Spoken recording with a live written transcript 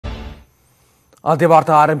ആദ്യ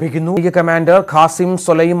വാർത്ത ആരംഭിക്കുന്നു. കമാൻഡർ ഖാസിം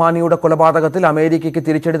സൊലൈമാനിയുടെ കൊലപാതകത്തിൽ അമേരിക്കയ്ക്ക്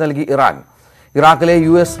തിരിച്ചടി നൽകി ഇറാൻ. ഇറാഖിലെ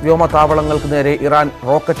US വ്യോമതാവളങ്ങൾക്ക് നേരെ ഇറാൻ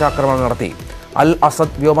റോക്കറ്റ് ആക്രമണം നടത്തി. അൽ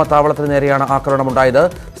അസദ് വ്യോമതാവളത്തിന് നേരെയാണ് ആക്രമണമുണ്ടായത്.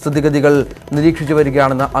 സ്ഥിതിഗതികൾ നിരീക്ഷിച്ചു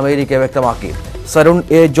വരികയാണെന്ന് അമേരിക്ക വ്യക്തമാക്കി. സരുൺ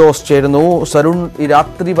എ ജോസ് ചേരുന്നു. സരുൺ, ഈ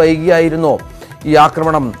രാത്രി വൈകിയായിരുന്നോ ഈ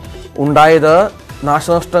ആക്രമണം ഉണ്ടായത്?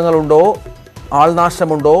 നാശനഷ്ടങ്ങളുണ്ടോ?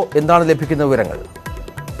 ആൾനാശമുണ്ടോ? എന്താണ് ലഭിക്കുന്ന വിവരങ്ങൾ?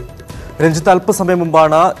 രഞ്ജിത്ത്, അല്പസമയം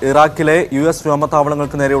മുമ്പാണ് ഇറാഖിലെ US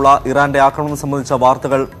വ്യോമതാവളങ്ങൾക്ക് നേരെയുള്ള ഇറാന്റെ ആക്രമണം സംബന്ധിച്ച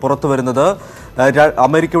വാർത്തകൾ പുറത്തുവരുന്നത്.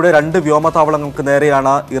 അമേരിക്കയുടെ 2 വ്യോമതാവളങ്ങൾക്ക്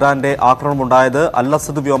നേരെയാണ് ഇറാന്റെ ആക്രമണമുണ്ടായത്. അൽ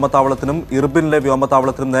അസദ് വ്യോമതാവളത്തിനും ഇർബിനിലെ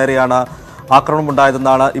വ്യോമതാവളത്തിനും നേരെയാണ്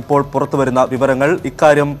ആക്രമണമുണ്ടായതെന്നാണ് ഇപ്പോൾ പുറത്തുവരുന്ന വിവരങ്ങൾ.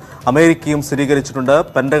 ഇക്കാര്യം അമേരിക്കയും സ്ഥിരീകരിച്ചിട്ടുണ്ട്.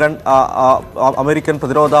 അമേരിക്കൻ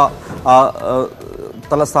പ്രതിരോധ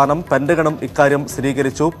തലസ്ഥാനം പെന്റഗണും ഇക്കാര്യം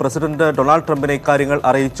സ്ഥിരീകരിച്ചു. പ്രസിഡന്റ് ഡൊണാൾഡ് ട്രംപിനെ ഇക്കാര്യങ്ങൾ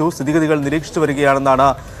അറിയിച്ചു. സ്ഥിതിഗതികൾ നിരീക്ഷിച്ചു വരികയാണെന്നാണ്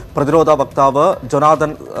പ്രതിരോധ വക്താവ്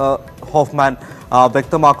ജൊനാഥൻ ഹോഫ്മാൻ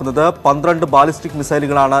വ്യക്തമാക്കുന്നത്. 12 ബാലിസ്റ്റിക്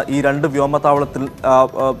മിസൈലുകളാണ് ഈ 2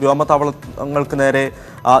 വ്യോമതാവളങ്ങൾക്ക് നേരെ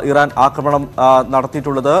ഇറാൻ ആക്രമണം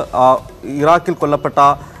നടത്തിയിട്ടുള്ളത്. ഇറാഖിൽ കൊല്ലപ്പെട്ട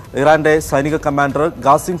ഇറാന്റെ സൈനിക കമാൻഡർ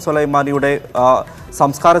ഖാസിം സൊലൈമാനിയുടെ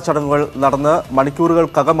സംസ്കാര ചടങ്ങുകൾ നടന്ന്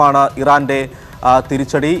മണിക്കൂറുകൾക്കകമാണ് ഇറാന്റെ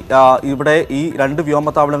തിരിച്ചടി. ഇവിടെ ഈ 2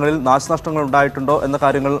 വ്യോമതാവളങ്ങളിൽ നാശനഷ്ടങ്ങൾ ഉണ്ടായിട്ടുണ്ടോ എന്ന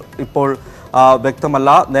കാര്യങ്ങൾ ഇപ്പോൾ വ്യക്തമല്ല.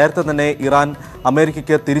 നേരത്തെ തന്നെ ഇറാൻ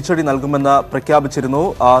അമേരിക്കയ്ക്ക് തിരിച്ചടി നൽകുമെന്ന് പ്രഖ്യാപിച്ചിരുന്നു.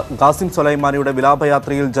 ഖാസിം സൊലൈമാനിയുടെ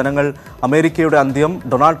വിലാപയാത്രയിൽ ജനങ്ങൾ അമേരിക്കയുടെ അന്ത്യം,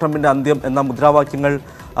 ഡൊണാൾഡ് ട്രംപിന്റെ അന്ത്യം എന്ന മുദ്രാവാക്യങ്ങൾ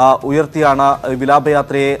ഉയർത്തിയാണ്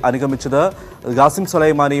വിലാപയാത്രയെ അനുഗമിച്ചത്. ഖാസിം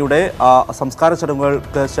സൊലൈമാനിയുടെ സംസ്കാര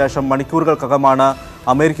ചടങ്ങുകൾക്ക് ശേഷം മണിക്കൂറുകൾക്കകമാണ്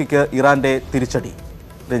അമേരിക്കയ്ക്ക് ഇറാന്റെ തിരിച്ചടി.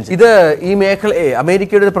 ഇത് ഈ മേഖലയെ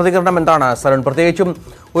അമേരിക്കയുടെ പ്രതികരണം എന്താണ് സരൺ? പ്രത്യേകിച്ചും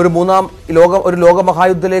ഒരു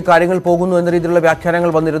ലോകമഹായുദ്ധത്തിലേക്ക് കാര്യങ്ങൾ പോകുന്നു എന്ന രീതിയിലുള്ള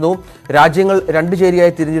വ്യാഖ്യാനങ്ങൾ വന്നിരുന്നു. രാജ്യങ്ങൾ 2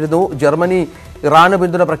 ചേരിയായി തിരിഞ്ഞിരുന്നു. ജർമ്മനി ഇറാന്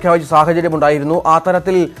പിന്തുണ പ്രഖ്യാപിച്ച സാഹചര്യമുണ്ടായിരുന്നു. ആ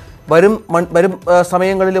തരത്തിൽ വരും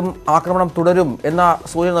സമയങ്ങളിലും ആക്രമണം തുടരും എന്ന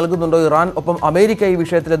സൂചന നൽകുന്നുണ്ടോ ഇറാൻ? ഒപ്പം അമേരിക്ക ഈ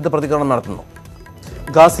വിഷയത്തിൽ എന്ത് പ്രതികരണം നടത്തുന്നു?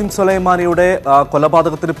 ഖാസിം സൊലൈമാനിയുടെ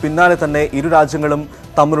കൊലപാതകത്തിന് പിന്നാലെ തന്നെ ഇരു രാജ്യങ്ങളും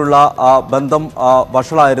തമ്മിലുള്ള ബന്ധം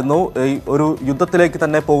വഷളായിരുന്നു. ഒരു യുദ്ധത്തിലേക്ക്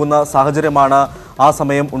തന്നെ പോകുന്ന സാഹചര്യമാണ് ആ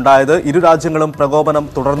സമയം ഉണ്ടായത്. ഇരു രാജ്യങ്ങളും പ്രകോപനം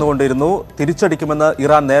തുടർന്നുകൊണ്ടിരുന്നു. തിരിച്ചടിക്കുമെന്ന്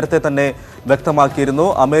ഇറാൻ നേരത്തെ തന്നെ വ്യക്തമാക്കിയിരുന്നു.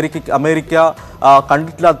 അമേരിക്ക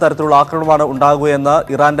കണ്ടിട്ടില്ലാത്ത തരത്തിലുള്ള ആക്രമണമാണ് ഉണ്ടാകുകയെന്ന്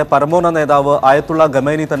ഇറാന്റെ പരമോന്നത നേതാവ് ആയത്തുള്ള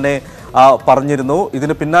ഖമേനി തന്നെ പറഞ്ഞിരുന്നു.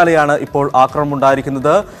 ഇതിന് പിന്നാലെയാണ് ഇപ്പോൾ ആക്രമണം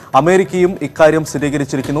ഉണ്ടായിരിക്കുന്നത്. അമേരിക്കയും ഇക്കാര്യം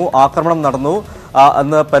സ്ഥിരീകരിച്ചിരിക്കുന്നു. ആക്രമണം നടന്നു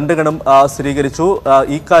എന്ന് പെന്റഗണും സ്ഥിരീകരിച്ചു.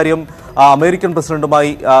 ഈ കാര്യം അമേരിക്കൻ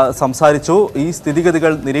പ്രസിഡന്റുമായി സംസാരിച്ചു. ഈ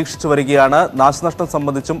സ്ഥിതിഗതികൾ നിരീക്ഷിച്ചു വരികയാണ്. നാശനഷ്ടം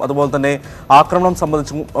സംബന്ധിച്ചും അതുപോലെ തന്നെ ആക്രമണം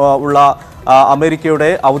സംബന്ധിച്ചും ഉള്ള അമേരിക്കയുടെ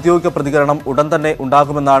ഔദ്യോഗിക പ്രതികരണം ഉടൻ തന്നെ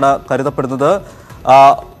ഉണ്ടാകുമെന്നാണ് കരുതപ്പെടുന്നത്.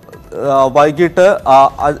 വൈകിട്ട്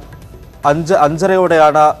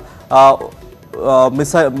 5:30യോടെയാണ്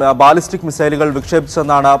ബാലിസ്റ്റിക് മിസൈലുകൾ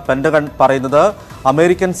വിക്ഷേപിച്ചെന്നാണ് പെന്റഗൺ പറയുന്നത്.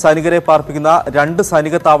 അമേരിക്കൻ സൈനികരെ പാർപ്പിക്കുന്ന 2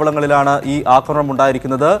 സൈനിക താവളങ്ങളിലാണ് ഈ ആക്രമണം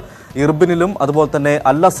ഉണ്ടായിരിക്കുന്നത്. ഇർബിനിലും അതുപോലെ തന്നെ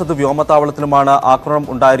അൽ അസദ് വ്യോമതാവളത്തിലുമാണ് ആക്രമണം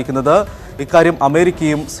ഉണ്ടായിരിക്കുന്നത്. ഇക്കാര്യം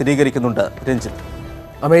അമേരിക്കയും സ്ഥിരീകരിക്കുന്നുണ്ട്. രഞ്ജിത്ത്,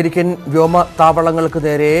 അമേരിക്കൻ വ്യോമതാവളങ്ങൾക്ക്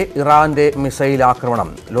നേരെ ഇറാന്റെ മിസൈൽ ആക്രമണം.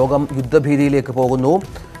 ലോകം യുദ്ധഭീതിയിലേക്ക് പോകുന്നു.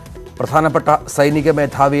 പ്രധാനപ്പെട്ട സൈനിക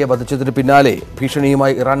മേധാവിയെ വധിച്ചതിന് പിന്നാലെ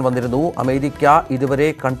ഭീഷണിയുമായി ഇറാൻ വന്നിരുന്നു. അമേരിക്ക ഇതുവരെ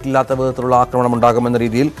കണ്ടിട്ടില്ലാത്ത വിധത്തിലുള്ള ആക്രമണം ഉണ്ടാകുമെന്ന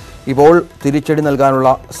രീതിയിൽ ഇപ്പോൾ തിരിച്ചടി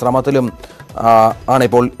നൽകാനുള്ള ശ്രമത്തിലും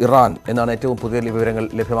ആണിപ്പോൾ ഇറാൻ എന്നാണ് ഏറ്റവും പുതിയ വിവരങ്ങൾ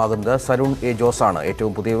ലഭ്യമാകുന്നത്. സരുൺ എ ജോസാണ്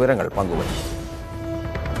ഏറ്റവും പുതിയ വിവരങ്ങൾ പങ്കുവയ്ക്കുന്നത്.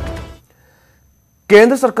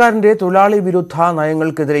 കേന്ദ്ര സർക്കാരിന്റെ തൊഴിലാളി വിരുദ്ധ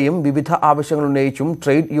നയങ്ങൾക്കെതിരെയും വിവിധ ആവശ്യങ്ങൾ ഉന്നയിച്ചും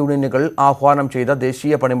ട്രേഡ് യൂണിയനുകൾ ആഹ്വാനം ചെയ്ത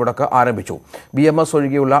ദേശീയ പണിമുടക്ക് ആരംഭിച്ചു. BMS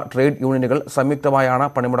ഒഴികെയുള്ള ട്രേഡ് യൂണിയനുകൾ സംയുക്തമായാണ്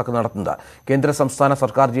പണിമുടക്ക് നടത്തുന്നത്. കേന്ദ്ര സംസ്ഥാന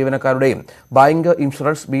സർക്കാർ ജീവനക്കാരുടെയും ബാങ്ക്,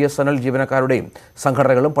 ഇൻഷുറൻസ്, BSNL ജീവനക്കാരുടെയും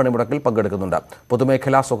സംഘടനകളും പണിമുടക്കിൽ പങ്കെടുക്കുന്നുണ്ട്.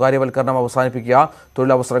 പൊതുമേഖലാ സ്വകാര്യവൽക്കരണം അവസാനിപ്പിക്കുക,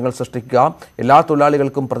 തൊഴിലവസരങ്ങൾ സൃഷ്ടിക്കുക, എല്ലാ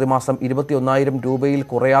തൊഴിലാളികൾക്കും പ്രതിമാസം 21,000 രൂപയിൽ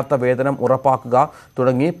കുറയാത്ത വേതനം ഉറപ്പാക്കുക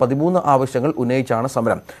തുടങ്ങി 13 ആവശ്യങ്ങൾ ഉന്നയിച്ചാണ്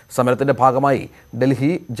സമരം. സമരത്തിന്റെ ഭാഗമായി ഡൽഹി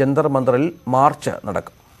ജന്തർ മന്ദറിൽ മാർച്ച്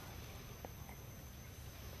നടക്കും.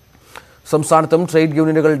 സംസ്ഥാനത്തും ട്രേഡ്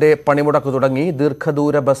യൂണിയനുകളുടെ പണിമുടക്ക് തുടങ്ങി.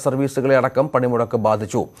 ദീർഘദൂര ബസ് സർവീസുകളെ അടക്കം പണിമുടക്ക്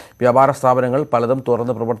ബാധിച്ചു. വ്യാപാര സ്ഥാപനങ്ങൾ പലതും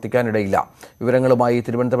തുറന്ന് പ്രവർത്തിക്കാനിടയില്ല. വിവരങ്ങളുമായി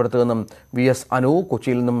തിരുവനന്തപുരത്ത് നിന്നും VS അനു,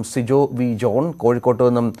 കൊച്ചിയിൽ നിന്നും സിജോ V ജോൺ, കോഴിക്കോട്ട്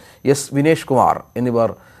നിന്നും S വിനേഷ് കുമാർ എന്നിവർ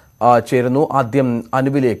ചേരുന്നു. ആദ്യം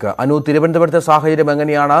അനുവിലേക്ക്. അനു, തിരുവനന്തപുരത്തെ സാഹചര്യം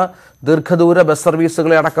എങ്ങനെയാണ്? ദീർഘദൂര ബസ്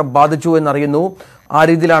സർവീസുകളെ അടക്കം ബാധിച്ചു എന്നറിയുന്നു. ആ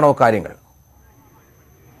രീതിയിലാണോ കാര്യങ്ങൾ?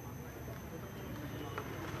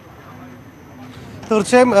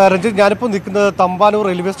 തീർച്ചയായും രഞ്ജിത്ത്, ഞാനിപ്പോൾ നിൽക്കുന്നത് തമ്പാനൂർ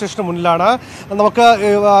റെയിൽവേ സ്റ്റേഷന് മുന്നിലാണ്. നമുക്ക്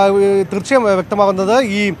തീർച്ചയായും വ്യക്തമാകുന്നത്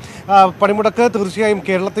ഈ പണിമുടക്ക് തീർച്ചയായും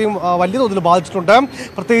കേരളത്തെയും വലിയ തോതിൽ ബാധിച്ചിട്ടുണ്ട്.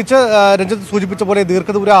 പ്രത്യേകിച്ച് രഞ്ജിത്ത് സൂചിപ്പിച്ച പോലെ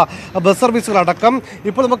ദീർഘദൂര ബസ് സർവീസുകളടക്കം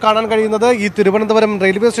ഇപ്പോൾ നമുക്ക് കാണാൻ കഴിയുന്നത് ഈ തിരുവനന്തപുരം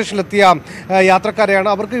റെയിൽവേ സ്റ്റേഷനിലെത്തിയ യാത്രക്കാരെയാണ്.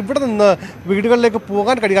 അവർക്ക് ഇവിടെ നിന്ന് വീടുകളിലേക്ക്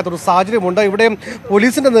പോകാൻ കഴിയാത്തൊരു സാഹചര്യമുണ്ട്. ഇവിടെ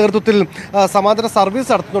പോലീസിന്റെ നേതൃത്വത്തിൽ സമാന്തര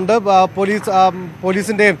സർവീസ് നടത്തുന്നുണ്ട്.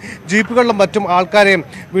 പോലീസിന്റെ ജീപ്പുകളിലും മറ്റും ആൾക്കാരെ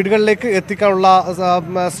വീടുകളിലേക്ക് എത്തിക്കാനുള്ള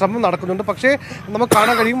ശ്രമം നടക്കുന്നുണ്ട്. പക്ഷേ നമുക്ക്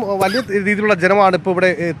കാണാൻ കഴിയും വലിയ രീതിയിലുള്ള ജനമാണ് ഇപ്പോൾ ഇവിടെ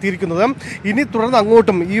എത്തിയിരിക്കുന്നത്. ഇനി തുടർന്ന്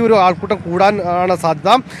അങ്ങോട്ടും ഈ ഒരു ആൾക്കൂട്ടം കൂടാൻ ആണ് സാധ്യത.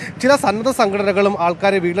 ചില സന്നദ്ധ സംഘടനകളും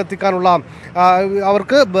ആൾക്കാരെ വീട്ടിലെത്തിക്കാനുള്ള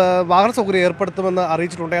അവർക്ക് വാഹന സൗകര്യം ഏർപ്പെടുത്തുമെന്ന്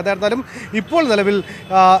അറിയിച്ചിട്ടുണ്ട്. ഏതായിരുന്നാലും ഇപ്പോൾ നിലവിൽ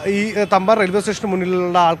ഈ തമ്പാൻ റെയിൽവേ സ്റ്റേഷന്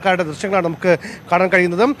മുന്നിലുള്ള ആൾക്കാരുടെ ദൃശ്യങ്ങളാണ് നമുക്ക് കാണാൻ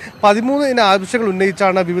കഴിയുന്നത്. 13 ആവശ്യങ്ങൾ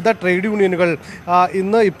ഉന്നയിച്ചാണ് വിവിധ ട്രേഡ് യൂണിയനുകൾ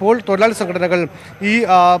ഇന്ന് ഇപ്പോൾ തൊഴിലാളി സംഘടനകൾ ഈ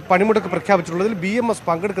പണിമുടക്ക് പ്രഖ്യാപിച്ചിട്ടുള്ളതിൽ BMS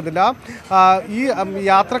പങ്കെടുക്കുന്നില്ല. ഈ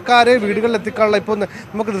യാത്രക്കാരെ വീടുകളിൽ എത്തിക്കാനുള്ള ഇപ്പോൾ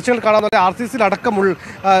നമുക്ക് ദൃശ്യങ്ങൾ കാണാൻ RCC അടക്കമുള്ള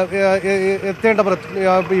എത്തേണ്ടവർ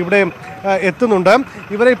ഇവിടെ എത്തുന്നുണ്ട്.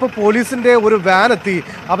 ഇവരെ ഇപ്പോൾ പോലീസിന്റെ ഒരു വാൻ എത്തി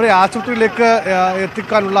അവരെ ആശുപത്രിയിലേക്ക്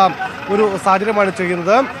എത്തിക്കാനുള്ള ഒരു സാഹചര്യമാണ്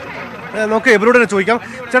ചെയ്യുന്നത്. നമുക്ക് ഇവരോട് തന്നെ ചോദിക്കാം.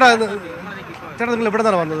 ചേട്ടാ നിങ്ങൾ എവിടെ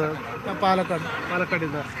നിന്നാണ് വന്നത്? പാലക്കാട്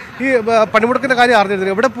നിന്ന്. ഈ പണിമുടക്കിന്റെ കാര്യം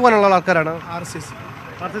അറിഞ്ഞിരുന്നു? എവിടെ പോകാനുള്ള ആൾക്കാരാണ്? RCC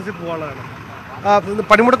പോകാനുള്ളതാണ്.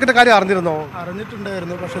 പണിമുടക്കിന്റെ കാര്യം അറിഞ്ഞിരുന്നോ?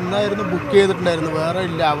 അറിഞ്ഞിട്ടുണ്ടായിരുന്നു, പക്ഷെ ഇന്നായിരുന്നു ബുക്ക് ചെയ്തിട്ടുണ്ടായിരുന്നു. വേറെ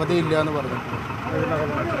ഇല്ല, അവധിയില്ല എന്ന് പറഞ്ഞു.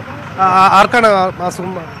 ആർക്കാണ്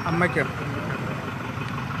അസുഖം? അമ്മയ്ക്കാണ്.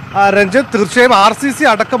 രഞ്ജിത്ത്, തീർച്ചയായും RCC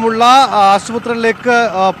അടക്കമുള്ള ആശുപത്രികളിലേക്ക്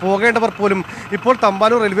പോകേണ്ടവർ പോലും ഇപ്പോൾ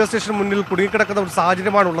തമ്പാനൂർ റെയിൽവേ സ്റ്റേഷന് മുന്നിൽ കുടുങ്ങിക്കിടക്കുന്ന ഒരു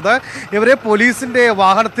സാഹചര്യമാണുള്ളത്. ഇവരെ പോലീസിന്റെ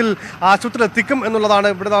വാഹനത്തിൽ ആശുപത്രിയിൽ എത്തിക്കും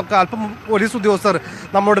എന്നുള്ളതാണ് ഇവിടെ നമുക്ക് അല്പം പോലീസ് ഉദ്യോഗസ്ഥർ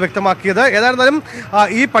നമ്മോട് വ്യക്തമാക്കിയത്. ഏതായിരുന്നാലും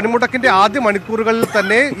ഈ പണിമുടക്കിന്റെ ആദ്യ മണിക്കൂറുകളിൽ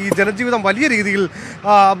തന്നെ ഈ ജനജീവിതം വലിയ രീതിയിൽ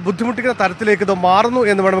ബുദ്ധിമുട്ടിക്കുന്ന തരത്തിലേക്ക് ഇത് മാറുന്നു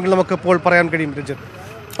എന്ന് വേണമെങ്കിൽ നമുക്ക് ഇപ്പോൾ പറയാൻ കഴിയും. രഞ്ജിത്ത്,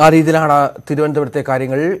 ആ രീതിയിലാണ് തിരുവനന്തപുരത്തെ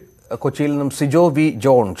കാര്യങ്ങൾ. കൊച്ചിയിൽ നിന്നും സിജോ വി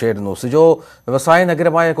ജോൺ ചേരുന്നു. സിജോ, വ്യവസായ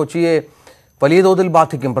നഗരമായ കൊച്ചിയെ വലിയ തോതിൽ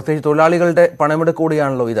ബാധിക്കും, പ്രത്യേകിച്ച് തൊഴിലാളികളുടെ പണിമുടക്ക്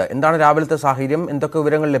കൂടിയാണല്ലോ ഇത്. എന്താണ് രാവിലത്തെ സാഹചര്യം? എന്തൊക്കെ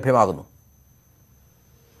വിവരങ്ങൾ ലഭ്യമാകുന്നു?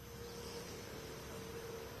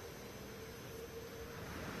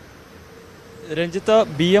 രഞ്ജിത്ത്,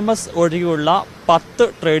 BMS ഒഴികെയുള്ള 10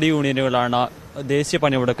 ട്രേഡ് യൂണിയനുകളാണ് ദേശീയ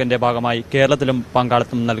പണിമുടക്കിന്റെ ഭാഗമായി കേരളത്തിലും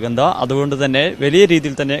പങ്കാളിത്തം നൽകുന്നത്. അതുകൊണ്ട് തന്നെ വലിയ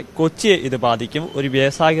രീതിയിൽ തന്നെ കൊച്ചിയെ ഇത് ബാധിക്കും. ഒരു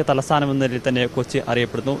വ്യാവസായിക തലസ്ഥാനം എന്ന നിലയിൽ തന്നെ കൊച്ചി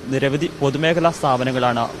അറിയപ്പെടുന്നു. നിരവധി പൊതുമേഖലാ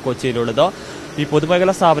സ്ഥാപനങ്ങളാണ് കൊച്ചിയിലുള്ളത്. ഈ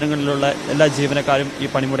പൊതുമേഖലാ സ്ഥാപനങ്ങളിലുള്ള എല്ലാ ജീവനക്കാരും ഈ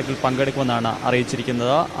പണിമുടക്കിൽ പങ്കെടുക്കുമെന്നാണ്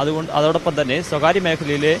അറിയിച്ചിരിക്കുന്നത്. അതോടൊപ്പം തന്നെ സ്വകാര്യ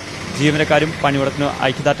മേഖലയിലെ ജീവനക്കാരും പണിമുടക്കിന്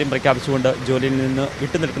ഐക്യദാർഢ്യം പ്രഖ്യാപിച്ചുകൊണ്ട് ജോലിയിൽ നിന്ന്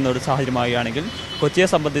വിട്ടുനിൽക്കുന്ന ഒരു സാഹചര്യമാവുകയാണെങ്കിൽ കൊച്ചിയെ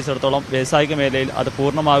സംബന്ധിച്ചിടത്തോളം വ്യാവസായിക മേഖലയിൽ അത്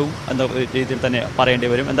പൂർണ്ണമാകും എന്ന രീതിയിൽ തന്നെ പറയേണ്ടി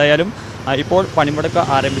വരും. എന്തായാലും ഇപ്പോൾ പണിമുടക്ക്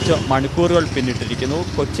ആരംഭിച്ച് മണിക്കൂറുകൾ പിന്നിട്ടിരിക്കുന്നു.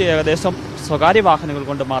 കൊച്ചി ഏകദേശം സ്വകാര്യ വാഹനങ്ങൾ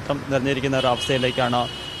കൊണ്ട് മാത്രം നിറഞ്ഞിരിക്കുന്ന ഒരു അവസ്ഥയിലേക്കാണ്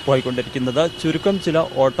പോയിക്കൊണ്ടിരിക്കുന്നത്. ചുരുക്കം ചില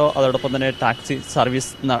ഓട്ടോ അതോടൊപ്പം തന്നെ ടാക്സി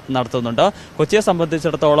സർവീസ് നടത്തുന്നുണ്ട്. കൊച്ചിയെ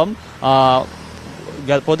സംബന്ധിച്ചിടത്തോളം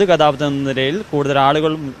പൊതുഗതാഗത നിലയിൽ കൂടുതൽ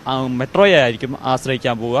ആളുകൾ മെട്രോയെ ആയിരിക്കും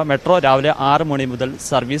ആശ്രയിക്കാൻ പോവുക. മെട്രോ രാവിലെ 6 മണി മുതൽ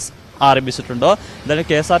സർവീസ് ആരംഭിച്ചിട്ടുണ്ട്. എന്തായാലും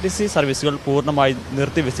KSRTC സർവീസുകൾ പൂർണ്ണമായി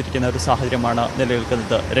നിർത്തിവെച്ചിരിക്കുന്ന ഒരു സാഹചര്യമാണ്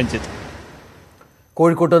നിലനിൽക്കുന്നത്. രഞ്ജിത്ത്,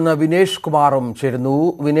 കോഴിക്കോട്ട് നിന്ന് വിനേഷ് കുമാറും ചേരുന്നു.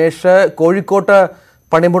 വിനേഷ്, കോഴിക്കോട്ട്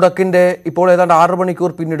പണിമുടക്കിന്റെ ഇപ്പോൾ ഏതാണ്ട് 6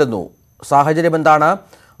 മണിക്കൂർ പിന്നിടുന്നു. സാഹചര്യം എന്താണ്?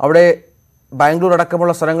 അവിടെ ബാംഗ്ലൂർ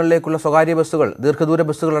അടക്കമുള്ള സ്ഥലങ്ങളിലേക്കുള്ള സ്വകാര്യ ബസ്സുകൾ, ദീർഘദൂര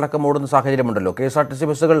ബസ്സുകൾ അടക്കം ഓടുന്ന സാഹചര്യമുണ്ടല്ലോ. KSRTC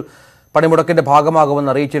ബസ്സുകൾ പണിമുടക്കിന്റെ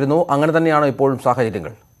ഭാഗമാകുമെന്ന് അറിയിച്ചിരുന്നു. അങ്ങനെ തന്നെയാണോ ഇപ്പോഴും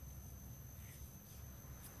സാഹചര്യങ്ങൾ?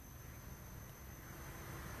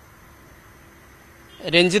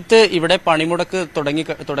 രഞ്ജിത്ത്, ഇവിടെ പണിമുടക്ക്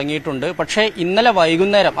തുടങ്ങിയിട്ടുണ്ട്. പക്ഷേ ഇന്നലെ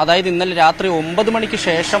വൈകുന്നേരം, അതായത് ഇന്നലെ രാത്രി 9 മണിക്ക്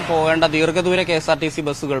ശേഷം പോകേണ്ട ദീർഘദൂര KSRTC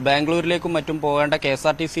ബസ്സുകൾ, ബാംഗ്ലൂരിലേക്കും മറ്റും പോകേണ്ട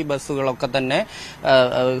KSRTC ബസ്സുകളൊക്കെ തന്നെ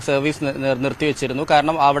സർവീസ് നിർത്തിവെച്ചിരുന്നു.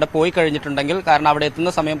 കാരണം അവിടെ പോയി കഴിഞ്ഞിട്ടുണ്ടെങ്കിൽ, കാരണം അവിടെ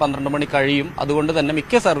എത്തുന്ന സമയം 12 മണി കഴിയും. അതുകൊണ്ട് തന്നെ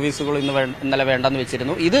മിക്ക സർവീസുകളും ഇന്നലെ വേണ്ടെന്ന്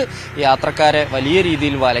വെച്ചിരുന്നു. ഇത് യാത്രക്കാരെ വലിയ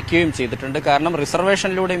രീതിയിൽ വലയ്ക്കുകയും ചെയ്തിട്ടുണ്ട്. കാരണം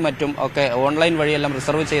റിസർവേഷനിലൂടെയും മറ്റും ഒക്കെ ഓൺലൈൻ വഴിയെല്ലാം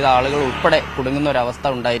റിസർവ് ചെയ്ത ആളുകൾ ഉൾപ്പെടെ കുടുങ്ങുന്ന ഒരു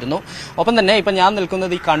അവസ്ഥ ഉണ്ടായിരുന്നു. ഒപ്പം തന്നെ ഇപ്പം ഞാൻ നിൽക്കുന്നത്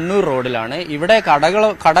ഈ കണ്ണൂർ റോഡിലാണ്. ഇവിടെ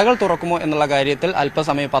കടകൾ തുറക്കുമോ എന്നുള്ള കാര്യത്തിൽ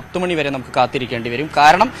അല്പസമയം 10 മണി വരെ നമുക്ക് കാത്തിരിക്കേണ്ടി വരും.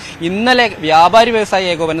 കാരണം ഇന്നലെ വ്യാപാരി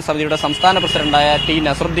വ്യവസായ ഏകോപന സമിതിയുടെ സംസ്ഥാന പ്രസിഡന്റായ T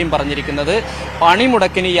നസറുദ്ദീൻ പറഞ്ഞിരിക്കുന്നത്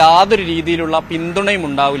പണിമുടക്കിന് യാതൊരു രീതിയിലുള്ള പിന്തുണയും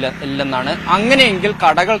ഇല്ലെന്നാണ്. അങ്ങനെയെങ്കിൽ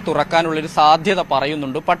കടകൾ തുറക്കാനുള്ളൊരു സാധ്യത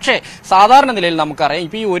പറയുന്നുണ്ട്. പക്ഷേ സാധാരണ നിലയിൽ നമുക്കറിയാം,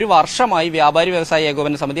 ഇപ്പൊ ഈ ഒരു വർഷമായി വ്യാപാരി വ്യവസായ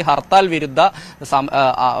ഏകോപന സമിതി ഹർത്താൽ വിരുദ്ധ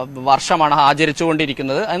വർഷമാണ്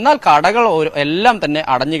ആചരിച്ചുകൊണ്ടിരിക്കുന്നത്. എന്നാൽ കടകൾ എല്ലാം തന്നെ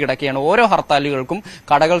അടഞ്ഞു കിടക്കുകയാണ്. ഓരോ ഹർത്താലുകൾക്കും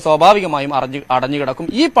കടകൾ സ്വാഭാവികമായും അടഞ്ഞു കിടക്കും.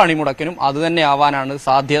 ഈ പണിമുടക്കിനും അതുതന്നെ ആവാനാണ്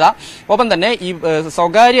സാധ്യത. ഒപ്പം തന്നെ ഈ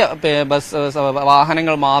സ്വകാര്യ ബസ്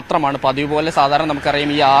വാഹനങ്ങൾ മാത്രമാണ് പതിവ് പോലെ സാധാരണ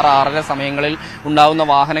നമുക്കറിയാം ഈ 6-6:30 സമയങ്ങളിൽ ഉണ്ടാവുന്ന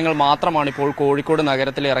വാഹനങ്ങൾ മാത്രമാണ് ഇപ്പോൾ കോഴിക്കോട്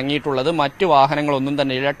നഗരത്തിൽ ഇറങ്ങിയിട്ടുള്ളത്. മറ്റു വാഹനങ്ങളൊന്നും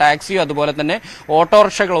തന്നെ ഇല്ല. ടാക്സിയോ അതുപോലെ തന്നെ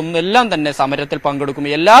ഓട്ടോറിക്ഷകളൊന്നും എല്ലാം തന്നെ സമരത്തിൽ പങ്കെടുക്കും.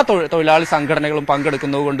 എല്ലാ തൊഴിലാളി സംഘടനകളും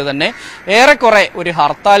പങ്കെടുക്കുന്നത് കൊണ്ട് തന്നെ ഏറെക്കുറെ ഒരു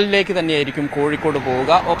ഹർത്താലിലേക്ക് തന്നെയായിരിക്കും കോഴിക്കോട്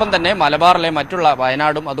പോവുക. ഒപ്പം തന്നെ മലബാറിലെ മറ്റുള്ള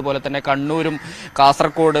വയനാടും അതുപോലെ തന്നെ കണ്ണൂരും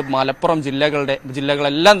കാസർഗോഡ് മലപ്പുറം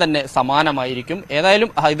ജില്ലകളെല്ലാം തന്നെ സമാനമായിരിക്കും. ഏതായാലും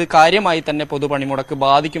ഇത് കാര്യമായി തന്നെ പൊതുപണിമുടക്ക്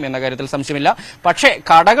ബാധിക്കും എന്ന കാര്യത്തിൽ സംശയമില്ല. പക്ഷേ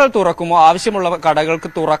കടകൾ തുറക്കുമോ, ആവശ്യമുള്ള കടകൾക്ക്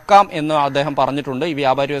തുറക്കാം എന്ന് അദ്ദേഹം പറഞ്ഞിട്ടുണ്ട്. ഈ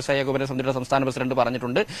വ്യാപാരി വ്യവസായ ഏകോപന സമിതിയുടെ സംസ്ഥാന പ്രസിഡന്റ്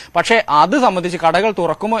പറഞ്ഞിട്ടുണ്ട്. പക്ഷേ അത് സംബന്ധിച്ച് കടകൾ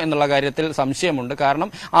തുറക്കുമോ എന്നുള്ള കാര്യത്തിൽ സംശയമുണ്ട്. കാരണം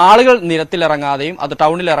ആളുകൾ നിരത്തിലിറങ്ങാതെയും അത്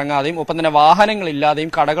ടൗണിൽ ഇറങ്ങാതെയും ഒപ്പം തന്നെ വാഹനങ്ങളില്ലാതെയും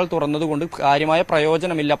കടകൾ തുറന്നതുകൊണ്ട് കാര്യമായ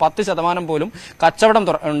പ്രയോജനമില്ല. 10% പോലും കച്ചവടം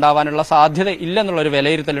ഉണ്ടാവാനുള്ള സാധ്യത ഇല്ലെന്നുള്ളൊരു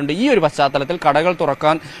വിലയിരുത്തലുണ്ട്. ഈ ഒരു പശ്ചാത്തലത്തിൽ കടകൾ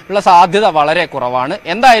തുറക്കാനുള്ള സാധ്യത വളരെ കുറവാണ്.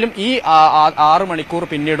 എന്തായാലും ഈ 6 മണിക്കൂർ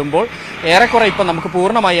പിന്നിടുമ്പോൾ ഏറെക്കുറെ ഇപ്പം നമുക്ക്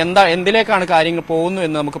പൂർണ്ണമായി എന്തിലേക്കാണ് കാര്യങ്ങൾ പോകുന്നു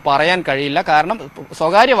എന്ന് നമുക്ക് പറയാൻ കഴിയില്ല. കാരണം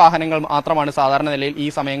സ്വകാര്യ വാഹനങ്ങൾ മാത്രമാണ് സാധാരണ നിലയിൽ ഈ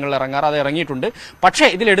സമയങ്ങളിൽ ഇറങ്ങാറ്. അത് ഇറങ്ങിയിട്ടുണ്ട്. പക്ഷേ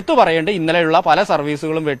ഇതിൽ എടുത്തു പറയേണ്ടത് ഇന്നലെയുള്ള പല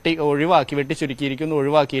സർവീസുകളും വെട്ടിച്ചുരുക്കിയിരിക്കുന്നു,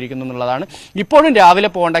 ഒഴിവാക്കിയിരിക്കുന്നു എന്നുള്ളതാണ്. ഇപ്പോഴും രാവിലെ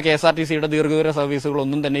പോകേണ്ട KSRTCയുടെ ദീർഘദൂര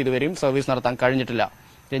സർവീസുകളൊന്നും തന്നെ ഇതുവരെയും സർവീസ് നടത്താൻ കഴിഞ്ഞിട്ടില്ല.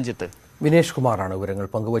 രഞ്ജിത്ത്. വിനേഷ് കുമാറാണ് വിവരങ്ങൾ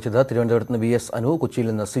പങ്കുവച്ചത്. തിരുവനന്തപുരത്ത് നിന്ന് VS അനു, കൊച്ചിയിൽ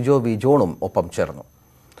നിന്ന് സിജോ വി ജോണും ഒപ്പം ചേർന്നു.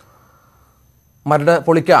 മരട്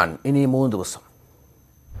പൊളിക്കാൻ ഇനി 3 ദിവസം.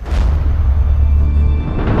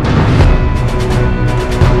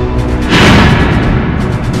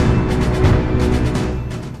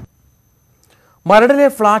 മരടിലെ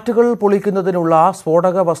ഫ്ളാറ്റുകൾ പൊളിക്കുന്നതിനുള്ള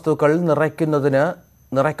സ്ഫോടക വസ്തുക്കൾ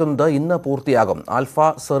നിറയ്ക്കുന്നത് ഇന്ന് പൂർത്തിയാകും. ആൽഫ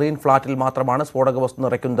സെറീൻ ഫ്ളാറ്റിൽ മാത്രമാണ് സ്ഫോടക വസ്തു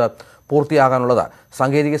നിറയ്ക്കുന്നത് പൂർത്തിയാകാനുള്ളത്.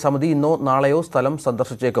 സാങ്കേതിക സമിതി ഇന്നോ നാളെയോ സ്ഥലം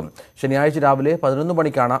സന്ദർശിച്ചേക്കും. ശനിയാഴ്ച രാവിലെ 11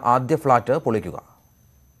 മണിക്കാണ് ആദ്യ ഫ്ളാറ്റ് പൊളിക്കുക.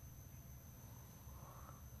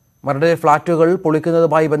 മരടിലെ ഫ്ളാറ്റുകൾ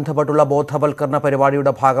പൊളിക്കുന്നതുമായി ബന്ധപ്പെട്ടുള്ള ബോധവൽക്കരണ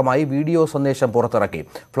പരിപാടിയുടെ ഭാഗമായി വീഡിയോ സന്ദേശം പുറത്തിറക്കി.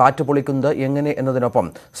 ഫ്ളാറ്റ് പൊളിക്കുന്നത് എങ്ങനെ എന്നതിനൊപ്പം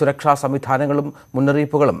സുരക്ഷാ സംവിധാനങ്ങളും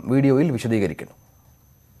മുന്നറിയിപ്പുകളും വീഡിയോയിൽ വിശദീകരിക്കുന്നു.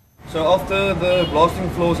 So after the blasting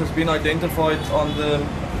floors has been identified on the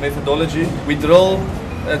methodology, we drill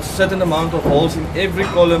a certain amount of holes in every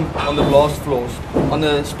column on the blast floors on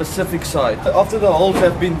a specific site. After the holes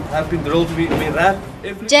have been drilled, we wrap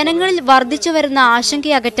every. ജനങ്ങളിൽ വർദ്ധിച്ചു വരുന്ന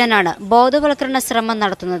ആശങ്കയകറ്റാനാണ് ബോധവൽക്കരണ ശ്രമം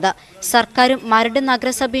നടത്തുന്നത്. സർക്കാരും മരട്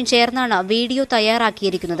നഗരസഭയും ചേർന്നാണ് video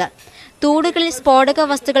തയ്യാറാക്കിയിരിക്കുന്നത്. തൂടുകളിൽ സ്ഫോടക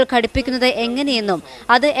വസ്തുക്കൾ ഘടിപ്പിക്കുന്നത് എങ്ങനെയെന്നും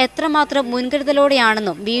അത് എത്രമാത്രം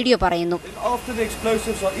മുൻകരുതലോടെയാണെന്നും വീഡിയോ പറയുന്നു. After the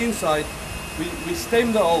explosives are inside, we stem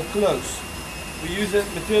the hole close. We use a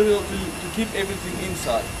material to keep everything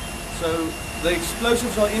inside. So the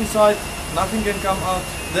explosives are inside, nothing can come out.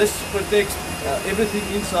 This protects everything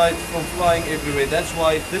inside from flying everywhere. That's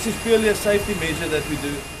why this is purely a safety measure that we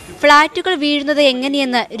do. ഫ്ളാറ്റുകൾ വീഴുന്നത്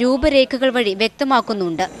എങ്ങനെയെന്ന് രൂപരേഖകൾ വഴി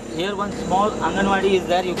വ്യക്തമാക്കുന്നുണ്ട്. Here one small Anganwadi is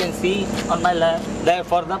there, you can see on my left. There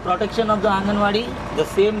for the protection of the Anganwadi, the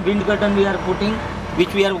same wind curtain we are putting,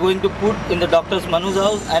 which we are going to put in the Dr. Manu's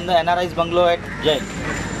house and the NRI's bungalow at Jail.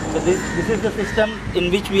 So this is the system in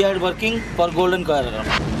which we are working for Golden Corridor.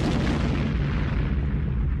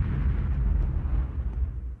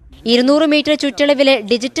 200 metre ചുറ്റളവിലെ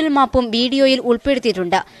digital മാപ്പും വീഡിയോയിൽ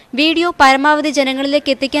ഉൾപ്പെടുത്തിയിട്ടുണ്ട്. Video പരമാവധി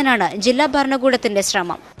ജനങ്ങളിലേക്ക് എത്തിക്കാനാണ് ജില്ലാ ഭരണകൂടത്തിന്റെ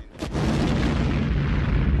ശ്രമം.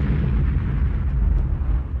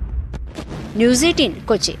 News18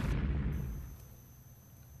 Kochi.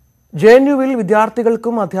 JNUവിൽ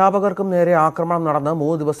വിദ്യാർത്ഥികൾക്കും അധ്യാപകർക്കും നേരെ ആക്രമണം നടന്ന്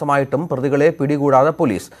 3 ദിവസമായിട്ടും പ്രതികളെ പിടികൂടാതെ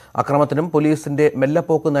പോലീസ്. അക്രമത്തിനും പോലീസിന്റെ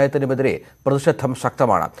മെല്ലപ്പോക്ക് നയത്തിനുമെതിരെ പ്രതിഷേധം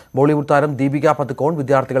ശക്തമാണ്. ബോളിവുഡ് താരം ദീപിക പദുക്കോൺ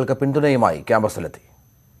വിദ്യാർത്ഥികൾക്ക് പിന്തുണയുമായി ക്യാമ്പസിലെത്തി.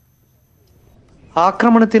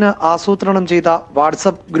 ആക്രമണത്തിന് ആസൂത്രണം ചെയ്ത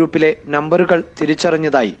വാട്സപ്പ് ഗ്രൂപ്പിലെ നമ്പറുകൾ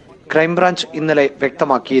തിരിച്ചറിഞ്ഞതായി ക്രൈംബ്രാഞ്ച് ഇന്നലെ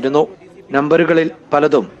വ്യക്തമാക്കിയിരുന്നു. നമ്പറുകളിൽ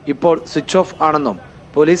പലതും ഇപ്പോൾ സ്വിച്ച് ഓഫ് ആണെന്നും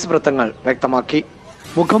പോലീസ് വൃത്തങ്ങൾ വ്യക്തമാക്കി.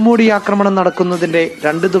 മുഖംമൂടി ആക്രമണം നടക്കുന്നതിന്റെ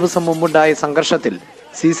 2 ദിവസം മുമ്പുണ്ടായ സംഘർഷത്തിൽ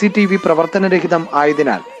CCTV പ്രവർത്തനരഹിതം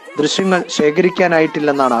ആയതിനാൽ ദൃശ്യങ്ങൾ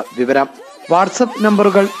ശേഖരിക്കാനായിട്ടില്ലെന്നാണ് വിവരം. വാട്സപ്പ്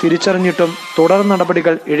നമ്പറുകൾ തിരിച്ചറിഞ്ഞിട്ടും തുടർ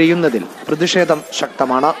നടപടികൾ ഇഴയുന്നതിൽ പ്രതിഷേധം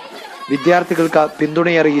ശക്തമാണ്. വിദ്യാർത്ഥികൾക്ക്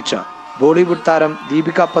പിന്തുണയറിയിച്ച് ബോളിവുഡ് താരം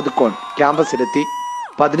ദീപിക പദുക്കോൺ ക്യാമ്പസിലെത്തി.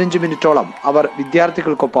 15 മിനിറ്റോളം അവർ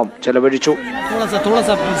വിദ്യാർത്ഥികൾക്കൊപ്പം ചെലവഴിച്ചു.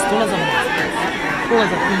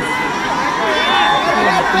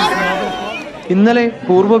 ഇന്നലെ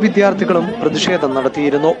പൂർവ്വ വിദ്യാർത്ഥികളും പ്രതിഷേധം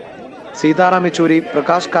നടത്തിയിരുന്നു. സീതാറാം യെച്ചൂരി,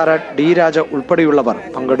 പ്രകാശ് കാരാട്ട്, D രാജ ഉൾപ്പെടെയുള്ളവർ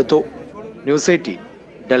പങ്കെടുത്തു. News18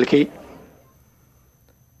 ഡൽഹി.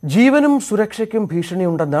 ജീവനും സുരക്ഷയ്ക്കും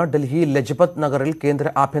ഭീഷണിയുണ്ടെന്ന് ഡൽഹി ലജ്പത് നഗറിൽ കേന്ദ്ര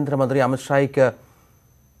ആഭ്യന്തരമന്ത്രി അമിത്ഷായ്ക്ക്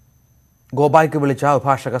ഗോബായ്ക്ക് വിളിച്ച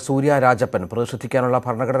അഭിഭാഷക സൂര്യ രാജപ്പൻ പ്രതിഷേധിക്കാനുള്ള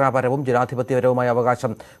ഭരണഘടനാപരവും ജനാധിപത്യപരവുമായ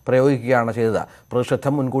അവകാശം പ്രയോഗിക്കുകയാണ് ചെയ്തത്.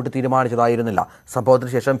 പ്രതിഷേധം മുൻകൂട്ടി തീരുമാനിച്ചതായിരുന്നില്ല.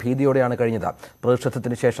 സംഭവത്തിന് ശേഷം ഭീതിയോടെയാണ് കഴിഞ്ഞത്.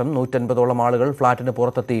 പ്രതിഷേധത്തിന് ശേഷം 150ഓളം ആളുകൾ ഫ്ളാറ്റിന്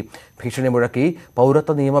പുറത്തെത്തി ഭീഷണി മുഴക്കി.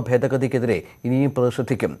 പൗരത്വ നിയമ ഭേദഗതിക്കെതിരെ ഇനിയും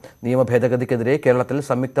പ്രതിഷേധിക്കും. നിയമ ഭേദഗതിക്കെതിരെ കേരളത്തിൽ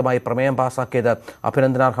സംയുക്തമായി പ്രമേയം പാസാക്കിയത്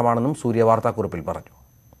അഭിനന്ദനാർഹമാണെന്നും സൂര്യ വാർത്താക്കുറിപ്പിൽ പറഞ്ഞു.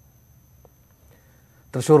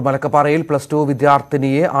 തൃശൂർ മലക്കപ്പാറയിൽ +2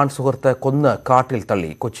 വിദ്യാർത്ഥിനിയെ ആൺസുഹൃത്ത് കൊന്ന് കാട്ടിൽ തള്ളി.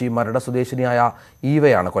 കൊച്ചി മരട് സ്വദേശിനിയായ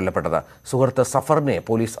ഈവയാണ് കൊല്ലപ്പെട്ടത്. സുഹൃത്ത് സഫറിനെ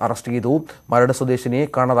പോലീസ് അറസ്റ്റ് ചെയ്തു. മരട് സ്വദേശിനിയെ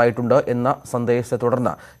കാണാതായിട്ടുണ്ട് എന്ന സന്ദേശത്തെ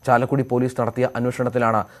തുടർന്ന് ചാലക്കുടി പോലീസ് നടത്തിയ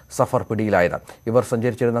അന്വേഷണത്തിലാണ് സഫർ പിടിയിലായത്. ഇവർ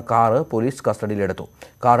സഞ്ചരിച്ചിരുന്ന കാറ് പോലീസ് കസ്റ്റഡിയിലെടുത്തു.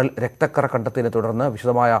 കാറിൽ രക്തക്കറ കണ്ടെത്തിയതിനെ തുടർന്ന്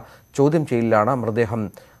വിശദമായ ചോദ്യം ചെയ്യലിലാണ് മൃതദേഹം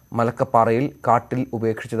മലക്കപ്പാറയിൽ കാട്ടിൽ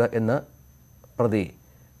ഉപേക്ഷിച്ചത് എന്ന് പ്രതി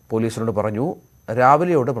പോലീസിനോട് പറഞ്ഞു.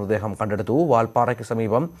 രാവിലെയോട് മൃതദേഹം കണ്ടെടുത്തു. വാൽപ്പാറയ്ക്ക്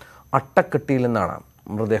സമീപം അട്ടക്കെട്ടിയിൽ നിന്നാണ്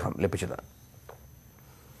മൃതദേഹം ലഭിച്ചത്.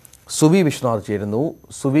 സുവി വിശ്വനാഥ് ചേരുന്നു.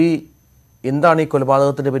 സുവി, എന്താണ് ഈ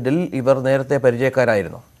കൊലപാതകത്തിന് പിന്നിൽ? ഇവർ നേരത്തെ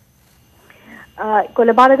പരിചയക്കാരായിരുന്നു?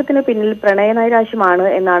 കൊലപാതകത്തിന് പിന്നിൽ പ്രണയനൈരാശ്യമാണ്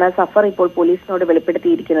എന്നാണ് സഫർ ഇപ്പോൾ പോലീസിനോട്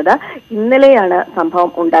വെളിപ്പെടുത്തിയിരിക്കുന്നത്. ഇന്നലെയാണ്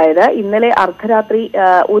സംഭവം ഉണ്ടായത്. ഇന്നലെ അർദ്ധരാത്രി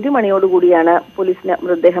 1 മണിയോടുകൂടിയാണ് പോലീസിന്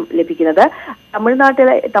മൃതദേഹം ലഭിക്കുന്നത്.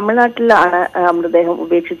 തമിഴ്നാട്ടിലാണ് മൃതദേഹം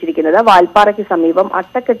ഉപേക്ഷിച്ചിരിക്കുന്നത്. വാൽപ്പാറയ്ക്ക് സമീപം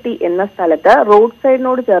അട്ടക്കെട്ടി എന്ന സ്ഥലത്ത് റോഡ്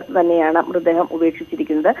സൈഡിനോട് ചേർത്ത് തന്നെയാണ് മൃതദേഹം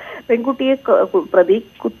ഉപേക്ഷിച്ചിരിക്കുന്നത്. പെൺകുട്ടിയെ പ്രതി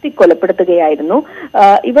കുത്തിക്കൊലപ്പെടുത്തുകയായിരുന്നു.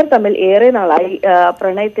 ഇവർ തമ്മിൽ ഏറെ നാളായി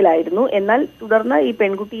പ്രണയത്തിലായിരുന്നു. എന്നാൽ തുടർന്ന് ഈ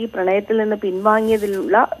പെൺകുട്ടി ഈ പ്രണയത്തിൽ നിന്ന്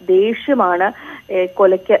പിൻവാങ്ങിയതിലുള്ള ദേഷ്യമാണ്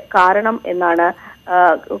കൊലയ്ക്ക് കാരണം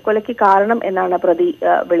എന്നാണ് പ്രതി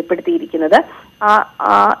വെളിപ്പെടുത്തിയിരിക്കുന്നത്.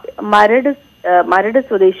 മരട്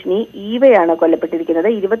സ്വദേശിനി ഈവയാണ് കൊല്ലപ്പെട്ടിരിക്കുന്നത്.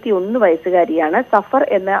 21 വയസ്സുകാരിയാണ്. സഫർ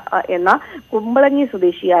എന്ന കുമ്പളങ്ങി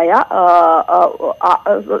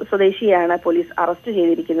സ്വദേശിയെയാണ് പോലീസ് അറസ്റ്റ്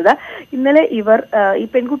ചെയ്തിരിക്കുന്നത്. ഇന്നലെ ഇവർ ഈ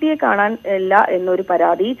പെൺകുട്ടിയെ കാണാൻ ഇല്ല എന്നൊരു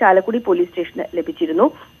പരാതി ചാലക്കുടി പോലീസ് സ്റ്റേഷന് ലഭിച്ചിരുന്നു.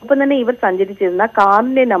 ഒപ്പം തന്നെ ഇവർ സഞ്ചരിച്ചിരുന്ന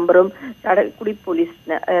കാറിന്റെ നമ്പറും ചാലക്കുടി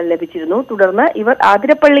പോലീസിന് ലഭിച്ചിരുന്നു. തുടർന്ന് ഇവർ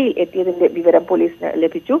ആതിരപ്പള്ളിയിൽ എത്തിയതിന്റെ വിവരം പോലീസിന്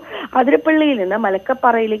ലഭിച്ചു. ആതിരപ്പള്ളിയിൽ നിന്ന്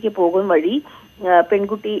മലക്കപ്പാറയിലേക്ക് പോകും വഴി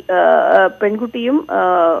പെൺകുട്ടിയും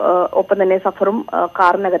ഒപ്പം തന്നെ സഫറും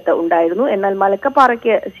കാറിനകത്ത് ഉണ്ടായിരുന്നു. എന്നാൽ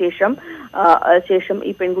മലക്കപ്പാറയ്ക്ക് ശേഷം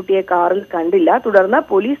ഈ പെൺകുട്ടിയെ കാറിൽ കണ്ടില്ല. തുടർന്ന്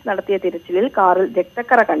പോലീസ് നടത്തിയ തിരച്ചിലിൽ കാറിൽ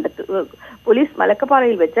രക്തക്കറ കണ്ടെത്തി. പോലീസ്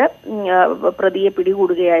മലക്കപ്പാറയിൽ വെച്ച് പ്രതിയെ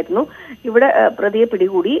പിടികൂടുകയായിരുന്നു. ഇവിടെ പ്രതിയെ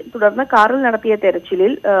പിടികൂടി. തുടർന്ന് കാറിൽ നടത്തിയ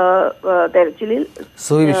തെരച്ചിലിൽ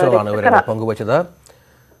പങ്കുവച്ചത്.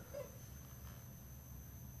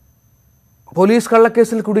 പോലീസ്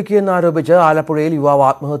കള്ളക്കേസിൽ കുടുക്കിയെന്ന് ആരോപിച്ച് ആലപ്പുഴയിൽ യുവാവ്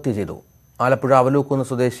ആത്മഹത്യ ചെയ്തു. ആലപ്പുഴ അവലൂക്കുന്ന്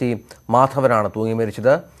സ്വദേശി മാധവനാണ് തൂങ്ങി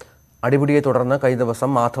മരിച്ചത്. അടിപിടിയെ തുടർന്ന് കഴിഞ്ഞ ദിവസം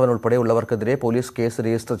മാധവൻ ഉൾപ്പെടെയുള്ളവർക്കെതിരെ പോലീസ് കേസ്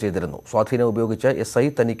രജിസ്റ്റർ ചെയ്തിരുന്നു. സ്വാധീനം ഉപയോഗിച്ച് SI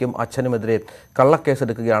തനിക്കും അച്ഛനുമെതിരെ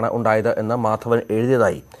കള്ളക്കേസെടുക്കുകയാണ് ഉണ്ടായത് എന്ന് മാധവൻ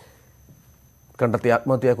എഴുതിയതായി കണ്ടെത്തിയ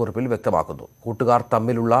ആത്മഹത്യാക്കുറിപ്പിൽ വ്യക്തമാക്കുന്നു. കൂട്ടുകാർ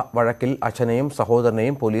തമ്മിലുള്ള വഴക്കിൽ അച്ഛനെയും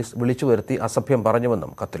സഹോദരനെയും പോലീസ് വിളിച്ചു വരുത്തി അസഭ്യം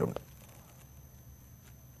പറഞ്ഞുവെന്നും കത്തിലുണ്ട്.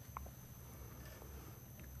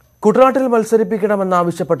 കുട്ടനാട്ടിൽ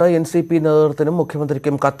മത്സരിപ്പിക്കണമെന്നാവശ്യപ്പെട്ട് NCP നേതൃത്വത്തിനും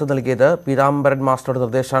മുഖ്യമന്ത്രിക്കും കത്ത് നൽകിയത് പീതാംബരൻ മാസ്റ്ററുടെ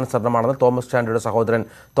നിർദ്ദേശാനുസരണമാണെന്ന് തോമസ് ചാണ്ടിയുടെ സഹോദരൻ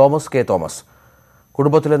തോമസ് കെ തോമസ്.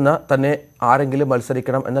 കുടുംബത്തിൽ നിന്ന് തന്നെ ആരെങ്കിലും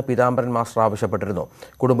മത്സരിക്കണം എന്ന് പീതാംബരൻ മാസ്റ്റർ ആവശ്യപ്പെട്ടിരുന്നു.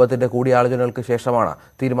 കുടുംബത്തിന്റെ കൂടിയാലോചനകൾക്ക് ശേഷമാണ്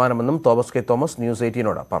തീരുമാനമെന്നും തോമസ് കെ തോമസ് News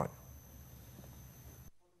 18 പറഞ്ഞു.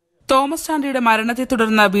 തോമസ് ചാണ്ടിയുടെ മരണത്തെ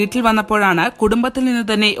തുടർന്ന് വീട്ടിൽ വന്നപ്പോഴാണ് കുടുംബത്തിൽ നിന്ന്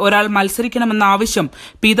തന്നെ ഒരാൾ മത്സരിക്കണമെന്ന ആവശ്യം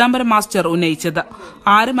പീതാംബരൻ മാസ്റ്റർ ഉന്നയിച്ചത്.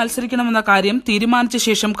 ആര് മത്സരിക്കണമെന്ന കാര്യം തീരുമാനിച്ച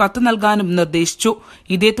ശേഷം കത്ത് നൽകാനും നിർദ്ദേശിച്ചു.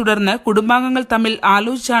 ഇതേ തുടർന്ന് കുടുംബാംഗങ്ങൾ തമ്മിൽ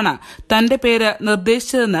ആലോചിച്ചാണ് തന്റെ പേര്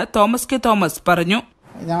നിർദ്ദേശിച്ചതെന്ന് തോമസ് കെ തോമസ് പറഞ്ഞു.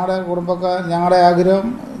 ഞങ്ങളുടെ ആഗ്രഹം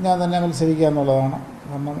ഞാൻ തന്നെ മത്സരിക്കുക എന്നുള്ളതാണ്.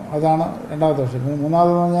 കാരണം അതാണ് രണ്ടാമത്തെ വർഷം.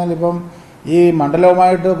 മൂന്നാമതെന്ന് പറഞ്ഞാൽ ഇപ്പം ഈ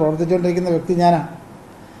മണ്ഡലവുമായിട്ട് പ്രവർത്തിച്ചുകൊണ്ടിരിക്കുന്ന വ്യക്തി ഞാനാണ്.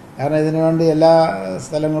 കാരണം ഇതിനുവേണ്ടി എല്ലാ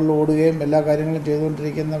സ്ഥലങ്ങളിലും ഓടുകയും എല്ലാ കാര്യങ്ങളും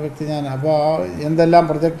ചെയ്തുകൊണ്ടിരിക്കുന്ന വ്യക്തി ഞാൻ. അപ്പോൾ എന്തെല്ലാം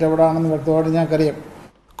പ്രൊജക്റ്റ് എവിടെയാണെന്ന് വ്യക്തമായിട്ട് ഞങ്ങൾക്കറിയാം.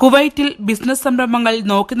 കുവൈറ്റിൽ ബിസിനസ് സംരംഭങ്ങൾ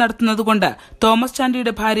നോക്കി നടത്തുന്നതുകൊണ്ട് തോമസ്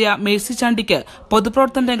ചാണ്ടിയുടെ ഭാര്യ മേഴ്സി ചാണ്ടിക്ക്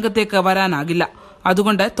പൊതുപ്രവർത്തന രംഗത്തേക്ക് വരാനാകില്ല.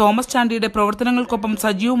 അതുകൊണ്ട് തോമസ് ചാണ്ടിയുടെ പ്രവർത്തനങ്ങൾക്കൊപ്പം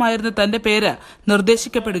സജീവമായിരുന്ന തന്റെ പേര്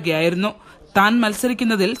നിർദ്ദേശിക്കപ്പെടുകയായിരുന്നു. താൻ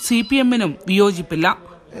മത്സരിക്കുന്നതിൽ CPM-നും വിയോജിപ്പില്ല.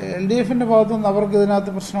 LDF-ന്റെ ഭാഗത്തുനിന്ന് അവർക്ക്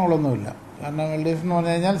ഇതിനകത്ത് പ്രശ്നങ്ങളൊന്നുമില്ല. കാരണം LDF എന്ന്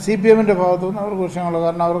പറഞ്ഞു കഴിഞ്ഞാൽ CPM-ന്റെ ഭാഗത്തുനിന്ന് അവർക്ക് പ്രശ്നങ്ങളുള്ളൂ.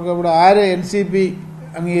 കാരണം അവർക്ക് ഇവിടെ ആര് NCP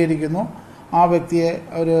അംഗീകരിക്കുന്നു ആ വ്യക്തിയെ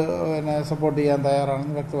അവർ സപ്പോർട്ട് ചെയ്യാൻ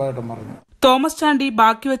തയ്യാറാണെന്ന് വ്യക്തമായിട്ടും പറഞ്ഞു. തോമസ് ചാണ്ടി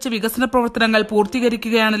ബാക്കിവെച്ച വികസന പ്രവർത്തനങ്ങൾ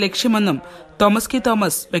പൂർത്തീകരിക്കുകയാണ് ലക്ഷ്യമെന്നും തോമസ് കെ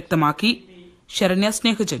തോമസ് വ്യക്തമാക്കി. ശരണ്യ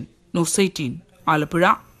സ്നേഹജൻ, News 18, ആലപ്പുഴ.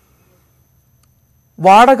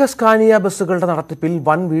 വാടക സ്കാനിയ ബസ്സുകളുടെ നടത്തിപ്പിൽ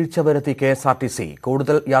വൻ വീഴ്ച വരുത്തി KSRTC.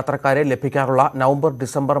 കൂടുതൽ യാത്രക്കാരെ ലഭിക്കാറുള്ള നവംബർ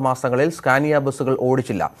ഡിസംബർ മാസങ്ങളിൽ സ്കാനിയ ബസ്സുകൾ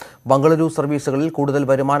ഓടിച്ചില്ല. ബംഗളൂരു സർവീസുകളിൽ കൂടുതൽ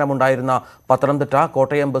വരുമാനമുണ്ടായിരുന്ന പത്തനംതിട്ട,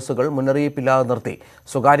 കോട്ടയം ബസ്സുകൾ മുന്നറിയിപ്പില്ലാതെ നിർത്തി.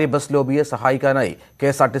 സ്വകാര്യ ബസ് ലോബിയെ സഹായിക്കാനായി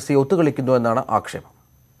KSRTC ഒത്തുകളിക്കുന്നുവെന്നാണ് ആക്ഷേപം.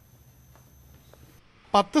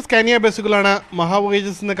 10 സ്കാനിയ ബസ്സുകളാണ്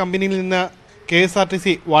മഹാവോയേജസ് എന്ന കമ്പനിയിൽ നിന്ന്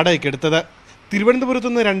KSRTC വാടകയ്ക്കെടുത്തത്. തിരുവനന്തപുരത്തു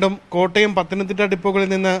നിന്ന് 2ഉം കോട്ടയം, പത്തനംതിട്ട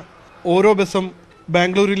ഡിപ്പോകളിൽ നിന്ന് ഓരോ ബസ്സും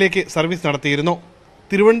ബാംഗ്ലൂരിലേക്ക് സർവീസ് നടത്തിയിരുന്നു.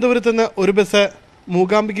 തിരുവനന്തപുരത്ത് നിന്ന് ഒരു ബസ്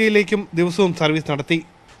മൂകാംബികയിലേക്കും ദിവസവും സർവീസ് നടത്തി.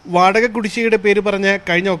 വാടക കുടിശ്ശികയുടെ പേര് പറഞ്ഞ്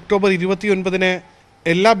കഴിഞ്ഞ ഒക്ടോബർ 29-ന്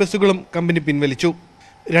എല്ലാ ബസ്സുകളും കമ്പനി പിൻവലിച്ചു.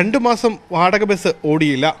 2 മാസം വാടക ബസ്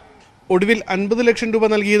ഓടിയില്ല. ഒടുവിൽ 50 ലക്ഷം രൂപ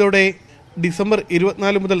നൽകിയതോടെ ഡിസംബർ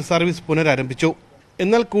 24 മുതൽ സർവീസ് പുനരാരംഭിച്ചു.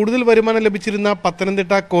 എന്നാൽ കൂടുതൽ വരുമാനം ലഭിച്ചിരുന്ന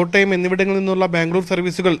പത്തനംതിട്ട, കോട്ടയം എന്നിവിടങ്ങളിൽ നിന്നുള്ള ബാംഗ്ലൂർ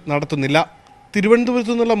സർവീസുകൾ നടത്തുന്നില്ല.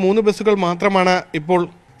 തിരുവനന്തപുരത്തു നിന്നുള്ള 3 ബസ്സുകൾ മാത്രമാണ് ഇപ്പോൾ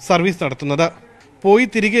സർവീസ് നടത്തുന്നത്. പോയി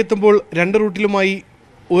തിരികെ എത്തുമ്പോൾ 2 റൂട്ടിലുമായി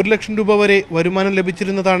 1 ലക്ഷം രൂപ വരെ വരുമാനം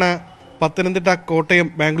ലഭിച്ചിരുന്നതാണ് പത്തനംതിട്ട, കോട്ടയം,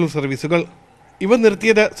 ബാംഗ്ലൂർ സർവീസുകൾ. ഇവ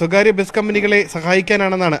നിർത്തിയത് സ്വകാര്യ ബസ് കമ്പനികളെ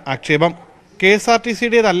സഹായിക്കാനാണെന്നാണ് ആക്ഷേപം.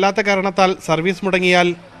 KSRTCയുടേതല്ലാത്ത കാരണത്താൽ സർവീസ് മുടങ്ങിയാൽ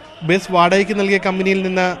ബസ് വാടകയ്ക്ക് നൽകിയ കമ്പനിയിൽ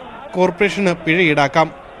നിന്ന് കോർപ്പറേഷന് പിഴ ഈടാക്കാം.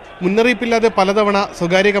 മുന്നറിയിപ്പില്ലാതെ പലതവണ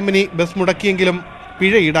സ്വകാര്യ കമ്പനി ബസ് മുടക്കിയെങ്കിലും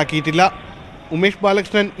പിഴ ഈടാക്കിയിട്ടില്ല. ഉമേഷ്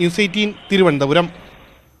ബാലകൃഷ്ണൻ, News 18, തിരുവനന്തപുരം.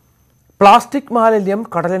 പ്ലാസ്റ്റിക് മാലിന്യം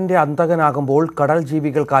കടലിന്റെ അന്തകനാകുമ്പോൾ കടൽ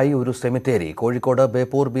ജീവികൾക്കായി ഒരു സെമിത്തേരി. കോഴിക്കോട്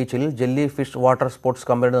ബേപ്പൂർ ബീച്ചിൽ ജെല്ലി ഫിഷ് വാട്ടർ സ്പോർട്സ്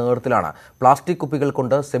കമ്പനിയുടെ നേതൃത്വത്തിലാണ് പ്ലാസ്റ്റിക് കുപ്പികൾ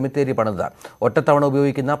കൊണ്ട് സെമിത്തേരി പണിത്. ഒറ്റത്തവണ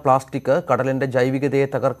ഉപയോഗിക്കുന്ന പ്ലാസ്റ്റിക് കടലിന്റെ ജൈവികതയെ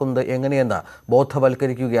തകർക്കുന്നത് എങ്ങനെയെന്ന്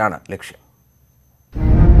ബോധവൽക്കരിക്കുകയാണ് ലക്ഷ്യം.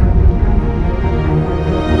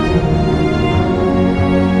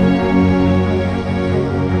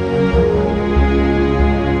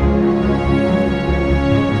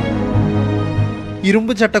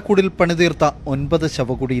 ഇരുമ്പ് ചട്ടക്കൂടിൽ പണിതീർത്ത 9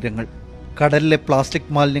 ശവകുടീരങ്ങൾ. കടലിലെ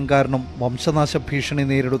പ്ലാസ്റ്റിക് മാലിന്യം കാരണം വംശനാശ ഭീഷണി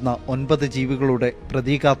നേരിടുന്ന 9 ജീവികളുടെ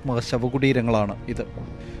പ്രതീകാത്മക ശവകുടീരങ്ങളാണ് ഇത്.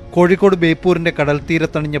 കോഴിക്കോട് ബേപ്പൂരിന്റെ കടൽ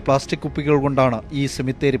തീരത്തണിഞ്ഞ പ്ലാസ്റ്റിക് കുപ്പികൾ കൊണ്ടാണ് ഈ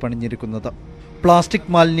സെമിത്തേരി പണിഞ്ഞിരിക്കുന്നത്.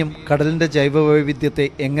 പ്ലാസ്റ്റിക് മാലിന്യം കടലിന്റെ ജൈവവൈവിധ്യത്തെ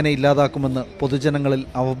എങ്ങനെ ഇല്ലാതാക്കുമെന്ന് പൊതുജനങ്ങളിൽ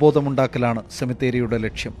അവബോധമുണ്ടാക്കലാണ് സെമിത്തേരിയുടെ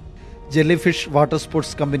ലക്ഷ്യം. Jelly fish water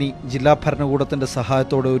sports company ജില്ലാ ഭരണകൂടത്തിന്റെ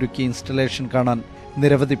സഹായത്തോടെ ഒരുക്കിയ ഇൻസ്റ്റലേഷൻ കാണാൻ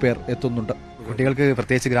നിരവധി പേർ എത്തുന്നുണ്ട്. കുട്ടികൾക്ക്,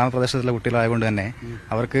 പ്രത്യേകിച്ച് ഗ്രാമപ്രദേശത്തുള്ള കുട്ടികളായതുകൊണ്ട് തന്നെ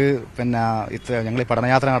അവർക്ക് ഞങ്ങൾ ഈ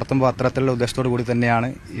പഠനയാത്ര നടത്തുമ്പോൾ അത്തരത്തിലുള്ള ഉദ്ദേശത്തോടു കൂടി തന്നെയാണ്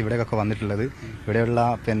ഇവിടേക്കൊക്കെ വന്നിട്ടുള്ളത്. ഇവിടെയുള്ള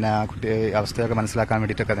കുട്ടി അവസ്ഥയൊക്കെ മനസ്സിലാക്കാൻ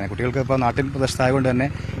വേണ്ടിയിട്ടൊക്കെ തന്നെ കുട്ടികൾക്ക് ഇപ്പോൾ നാട്ടിൻ പ്രദേശത്തായതുകൊണ്ട് തന്നെ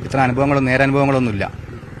ഇത്ര നേരനുഭവങ്ങളൊന്നുമില്ല.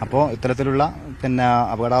 അപ്പോൾ ഇത്തരത്തിലുള്ള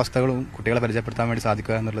അപകടാവസ്ഥകളും കുട്ടികളെ പരിചയപ്പെടുത്താൻ വേണ്ടി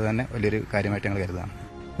സാധിക്കുക എന്നുള്ളത് തന്നെ വലിയൊരു കാര്യമായിട്ട് ഞങ്ങൾ കരുതാണ്.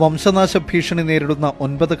 വംശനാശ ഭീഷണി നേരിടുന്ന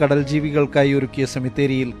 9 കടൽ ജീവികൾക്കായി ഒരുക്കിയ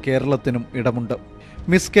സെമിത്തേരിയിൽ കേരളത്തിനും ഇടമുണ്ട്.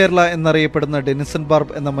 മിസ് കേരള എന്നറിയപ്പെടുന്ന ഡെനിസൺ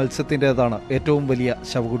ബാർബ് എന്ന മത്സ്യത്തിൻ്റെതാണ് ഏറ്റവും വലിയ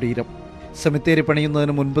ശവകുടീരം. സെമിത്തേരി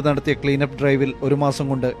പണിയുന്നതിന് മുൻപ് നടത്തിയ ക്ലീനപ്പ് ഡ്രൈവിൽ 1 മാസം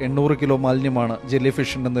കൊണ്ട് 800 കിലോ മാലിന്യമാണ് ജെല്ലി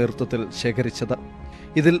ഫിഷിന്റെ നേതൃത്വത്തിൽ ശേഖരിച്ചത്.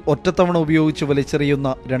 ഇതിൽ ഒറ്റത്തവണ ഉപയോഗിച്ച് വലിച്ചെറിയുന്ന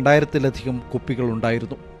 2000-ലധികം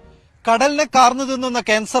കുപ്പികളുണ്ടായിരുന്നു. കടലിനെ കാർന്നു തിന്നുന്ന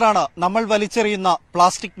ക്യാൻസറാണ് നമ്മൾ വലിച്ചെറിയുന്ന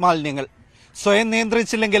പ്ലാസ്റ്റിക് മാലിന്യങ്ങൾ. സ്വയം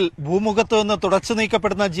നിയന്ത്രിച്ചില്ലെങ്കിൽ ഭൂമുഖത്ത് നിന്ന് തുടച്ചു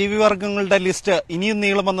നീക്കപ്പെടുന്ന ജീവിവർഗങ്ങളുടെ ലിസ്റ്റ് ഇനിയും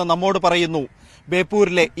നീളുമെന്ന് നമ്മോട് പറയുന്നു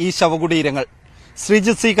ബേപ്പൂരിലെ ഈ ശവകുടീരങ്ങൾ.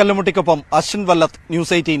 Sreejith C കല്ലുമുട്ടിക്കൊപ്പം Ashwin Vallath, News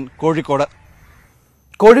 18, Kozhikode.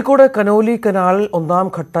 Kozhikode Conolly canal 1ാം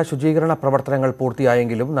ഘട്ട ശുചീകരണ പ്രവർത്തനങ്ങൾ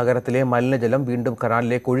പൂർത്തിയായെങ്കിലും നഗരത്തിലെ മലിനജലം വീണ്ടും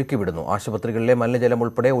കനാലിലേക്ക് ഒഴുക്കിവിടുന്നു. ആശുപത്രികളിലെ മലിനജലം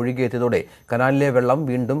ഉൾപ്പെടെ ഒഴുകിയെത്തിയതോടെ കനാലിലെ വെള്ളം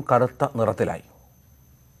വീണ്ടും കറുത്ത നിറത്തിലായി.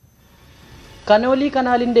 കനോലി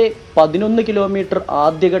കനാലിന്റെ 11 കിലോമീറ്റർ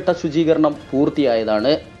ആദ്യഘട്ട ശുചീകരണം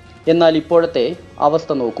പൂർത്തിയായതാണ്. എന്നാൽ ഇപ്പോഴത്തെ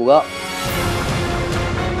അവസ്ഥ നോക്കുക.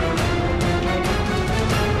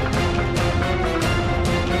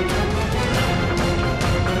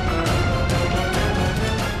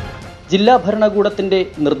 ജില്ലാ ഭരണകൂടത്തിന്റെ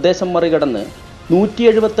നിർദ്ദേശം മറികടന്ന്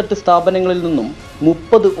 178 സ്ഥാപനങ്ങളിൽ നിന്നും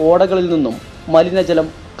 30 ഓടകളിൽ നിന്നും മലിനജലം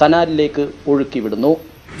കനാലിലേക്ക് ഒഴുക്കിവിടുന്നു.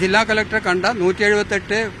 ജില്ലാ കളക്ടർ കണ്ട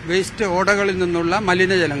 178 വേസ്റ്റ് ഓടകളിൽ നിന്നുള്ള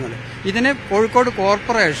മലിനജലങ്ങൾ ഇതിന് കോഴിക്കോട്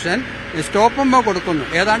കോർപ്പറേഷൻ സ്റ്റോപ്പുമ്പോ കൊടുക്കുന്നു.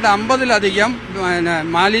 ഏതാണ്ട് 50-ലധികം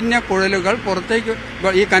മാലിന്യ കുഴലുകൾ പുറത്തേക്ക്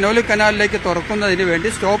ഈ കനോലി കനാലിലേക്ക് തുറക്കുന്നതിന് വേണ്ടി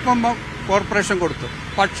സ്റ്റോപ്പുമ്പോ കോർപ്പറേഷൻ കൊടുത്തു.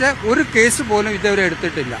 പക്ഷെ ഒരു കേസ് പോലും ഇതുവരെ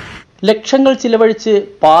എടുത്തിട്ടില്ല. ലക്ഷങ്ങൾ ചിലവഴിച്ച്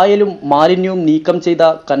പായലും മാലിന്യവും നീക്കം ചെയ്ത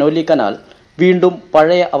കനോലി കനാൽ വീണ്ടും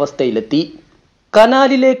പഴയ അവസ്ഥയിലെത്തി.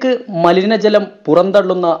 കനാലിലേക്ക് മലിനജലം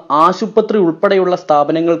പുറന്തള്ളുന്ന ആശുപത്രി ഉൾപ്പെടെയുള്ള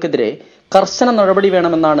സ്ഥാപനങ്ങൾക്കെതിരെ കർശന നടപടി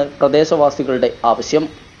വേണമെന്നാണ് പ്രദേശവാസികളുടെ ആവശ്യം.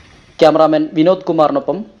 Cameraman Vinod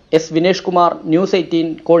കുമാറിനൊപ്പം S Vinesh Kumar, News 18,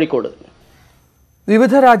 Kozhikode.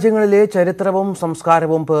 വിവിധ രാജ്യങ്ങളിലെ ചരിത്രവും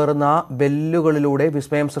സംസ്കാരവും പേറുന്ന ബെല്ലുകളിലൂടെ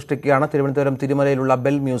വിസ്മയം സൃഷ്ടിക്കുകയാണ് തിരുവനന്തപുരം തിരുമലയിലുള്ള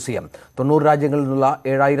ബെൽ മ്യൂസിയം. 90 രാജ്യങ്ങളിൽ നിന്നുള്ള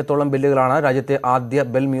 7000-ഓളം ബെല്ലുകളാണ് രാജ്യത്തെ ആദ്യ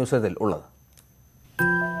ബെൽ മ്യൂസിയത്തിൽ ഉള്ളത്.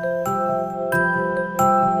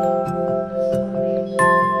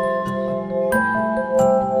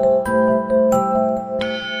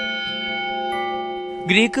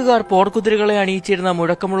 ഗ്രീക്കുകാർ പോർക്കുതിരകളെ അണിയിച്ചിരുന്ന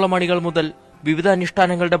മുഴക്കമുള്ള മണികൾ മുതൽ വിവിധ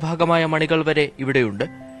അനുഷ്ഠാനങ്ങളുടെ ഭാഗമായ മണികൾ വരെ ഇവിടെയുണ്ട്.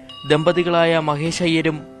 ദമ്പതികളായ മഹേഷ്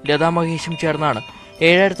അയ്യരും ലതാ മഹേഷും ചേർന്നാണ്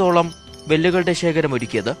 7000ഓളം ബെല്ലുകളുടെ ശേഖരം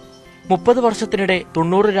ഒരുക്കിയത്. 30 വർഷത്തിനിടെ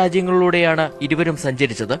 90 രാജ്യങ്ങളിലൂടെയാണ് ഇരുവരും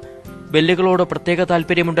സഞ്ചരിച്ചത്. ബെല്ലുകളോട് പ്രത്യേക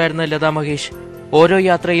താല്പര്യമുണ്ടായിരുന്ന ലതാ മഹേഷ് ഓരോ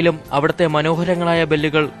യാത്രയിലും അവിടുത്തെ മനോഹരങ്ങളായ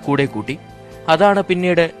ബെല്ലുകൾ കൂടെ കൂട്ടി. അതാണ്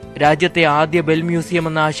പിന്നീട് രാജ്യത്തെ ആദ്യ ബെൽ മ്യൂസിയം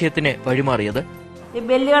എന്ന ആശയത്തിന് വഴിമാറിയത്. ഈ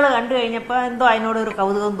ബെല്ലുകൾ കണ്ടു കഴിഞ്ഞപ്പോൾ എന്തോ അതിനോടൊരു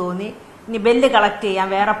കൗതുകം തോന്നി. ഇനി ബെല്ല് കളക്ട് ചെയ്യാം,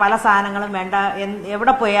 വേറെ പല സാധനങ്ങളും വേണ്ട,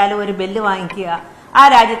 എവിടെ പോയാലും ഒരു ബെല്ല് വാങ്ങിക്കുക, ആ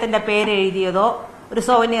രാജ്യത്തിന്റെ പേര് എഴുതിയതോ ഒരു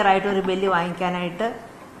സോവനിയർ ആയിട്ട് ഒരു ബെല്ല് വാങ്ങിക്കാനായിട്ട്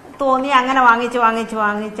തോന്നി. അങ്ങനെ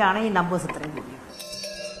വാങ്ങിച്ചാണ് ഈ നമ്പേഴ്സ് ഇത്രയും കൂടി.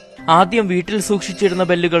 ആദ്യം വീട്ടിൽ സൂക്ഷിച്ചിരുന്ന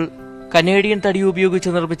ബെല്ലുകൾ കനേഡിയൻ തടി ഉപയോഗിച്ച്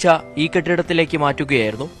നിർമ്മിച്ച ഈ കെട്ടിടത്തിലേക്ക്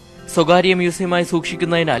മാറ്റുകയായിരുന്നു. സ്വകാര്യ മ്യൂസിയമായി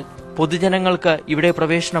സൂക്ഷിക്കുന്നതിനാൽ പൊതുജനങ്ങൾക്ക് ഇവിടെ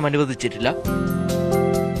പ്രവേശനം അനുവദിച്ചിട്ടില്ല.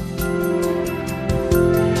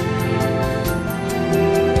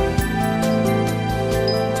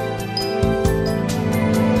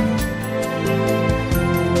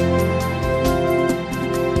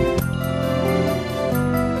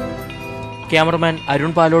 Cameraman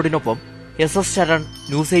Arun പാലോടിനൊപ്പം SS Sharan,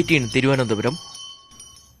 news 18 Thiruvananthapuram.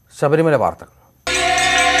 Sabarimala വാർത്തകൾ.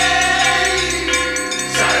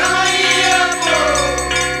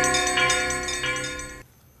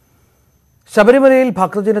 ശബരിമലയിൽ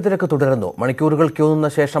ഭക്തജനത്തിരക്ക് തുടരുന്നു. മണിക്കൂറുകൾ ക്യൂ നിന്ന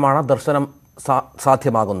ശേഷമാണ് ദർശനം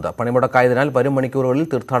സാധ്യമാകുന്നത്. പണിമുടക്കായതിനാൽ വരും മണിക്കൂറുകളിൽ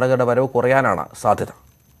തീർത്ഥാടകരുടെ വരവ് കുറയാനാണ് സാധ്യത.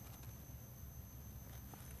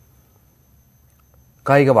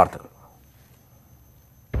 കായിക വാർത്തകൾ.